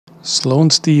Sloane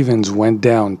Stephens went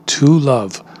down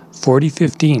 2-love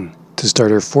 40-15 to start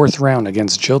her fourth round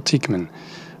against Jill Teichmann,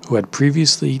 who had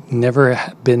previously never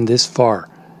been this far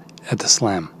at the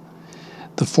Slam.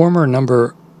 The former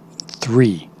number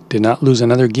 3 did not lose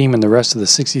another game in the rest of the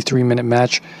 63-minute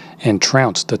match and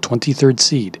trounced the 23rd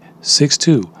seed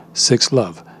 6-2,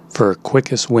 6-love for her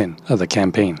quickest win of the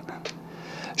campaign.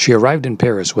 She arrived in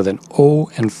Paris with an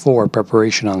 0-4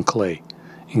 preparation on clay,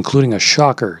 including a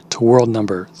shocker to world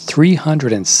number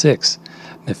 306,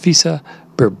 Nafisa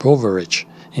Berbovic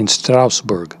in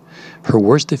Strasbourg, her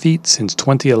worst defeat since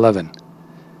 2011.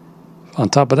 On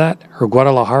top of that, her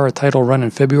Guadalajara title run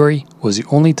in February was the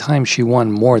only time she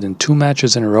won more than 2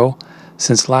 matches in a row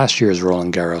since last year's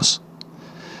Roland Garros.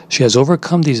 She has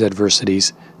overcome these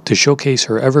adversities to showcase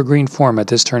her evergreen form at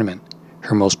this tournament,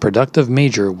 her most productive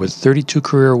major with 32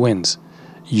 career wins.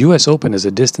 US Open is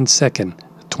a distant second,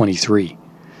 23.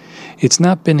 It's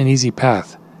not been an easy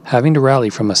path, having to rally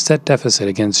from a set deficit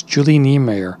against Julie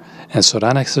Niemeyer and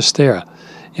Sorana Cestera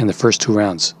in the first 2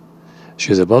 rounds.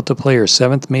 She is about to play her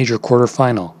 7th major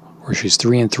quarterfinal, where she's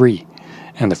 3-3,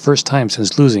 and the first time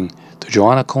since losing to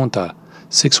Johanna Konta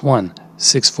 6-1,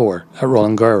 6-4 at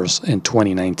Roland Garros in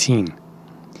 2019.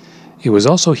 It was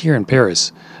also here in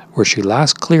Paris, where she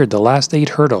last cleared the last 8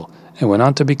 hurdle and went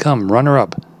on to become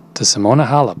runner-up to Simona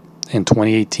Halep in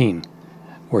 2018,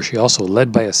 where she also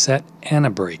led by a set and a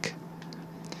break.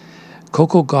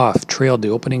 Coco Gauff trailed the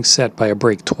opening set by a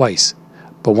break twice,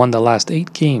 but won the last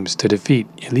 8 games to defeat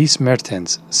Elise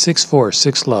Mertens 6-4,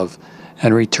 6-love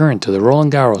and returned to the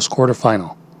Roland Garros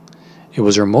quarterfinal. It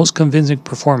was her most convincing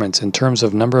performance in terms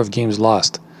of number of games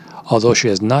lost, although she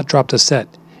has not dropped a set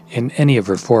in any of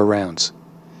her 4 rounds.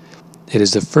 It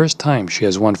is the first time she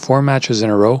has won 4 matches in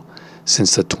a row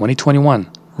since the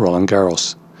 2021 Roland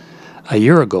Garros. A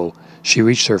year ago, she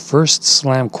reached her first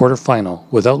Slam quarterfinal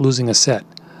without losing a set,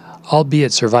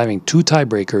 albeit surviving 2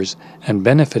 tiebreakers and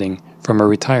benefiting from her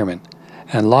retirement,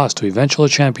 and lost to eventual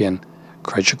champion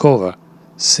Krejcikova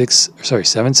 7-6,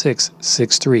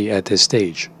 6-3 at this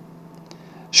stage.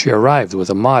 She arrived with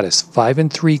a modest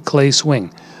 5-3 clay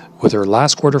swing, with her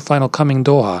last quarterfinal coming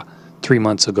Doha 3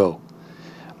 months ago.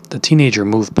 The teenager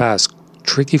moved past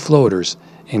tricky floaters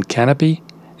in Canopy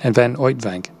and Van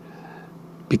Uytvanck,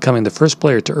 becoming the first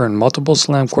player to earn multiple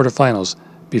Slam quarterfinals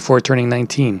before turning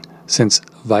 19 since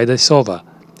Vaidisova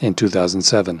in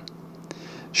 2007.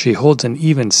 She holds an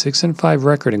even 6-5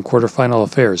 record in quarterfinal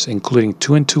affairs, including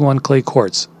 2-2 on clay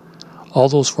courts. All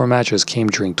those 4 matches came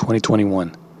during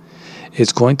 2021.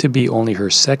 It's going to be only her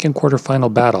 2nd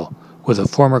quarterfinal battle with a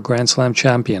former Grand Slam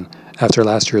champion after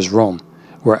last year's Rome,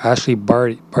 where Ashley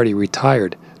Barty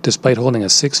retired despite holding a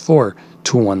 6-4,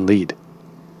 2-1 lead.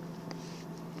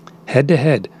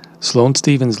 Head-to-head, Sloane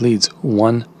Stephens leads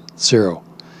 1-0.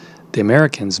 The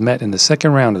Americans met in the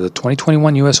 2nd round of the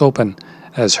 2021 US Open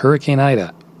as Hurricane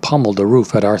Ida pummeled the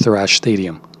roof at Arthur Ashe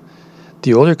Stadium.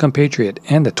 The older compatriot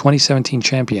and the 2017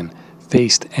 champion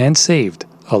faced and saved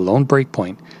a lone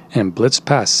breakpoint and blitzed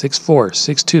past 6-4,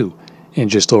 6-2 in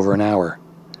just over an hour.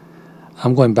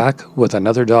 I'm going back with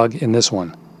another dog in this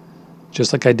one.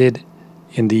 Just like I did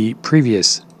in the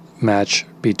previous match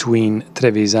between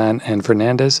Trevisan and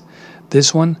Fernandez,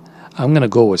 this one I'm going to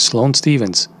go with Sloane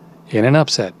Stephens in an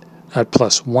upset at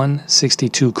plus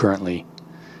 162 currently.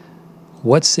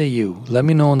 What say you? Let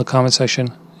me know in the comment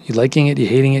section. You liking it? You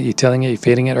hating it? You telling it? You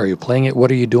fading it? Are you playing it?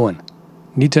 What are you doing?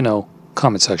 Need to know.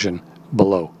 Comment section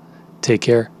below. Take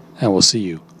care, and we'll see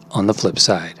you on the flip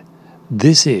side.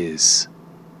 This is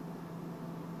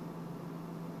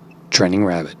Trending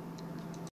Rabbit.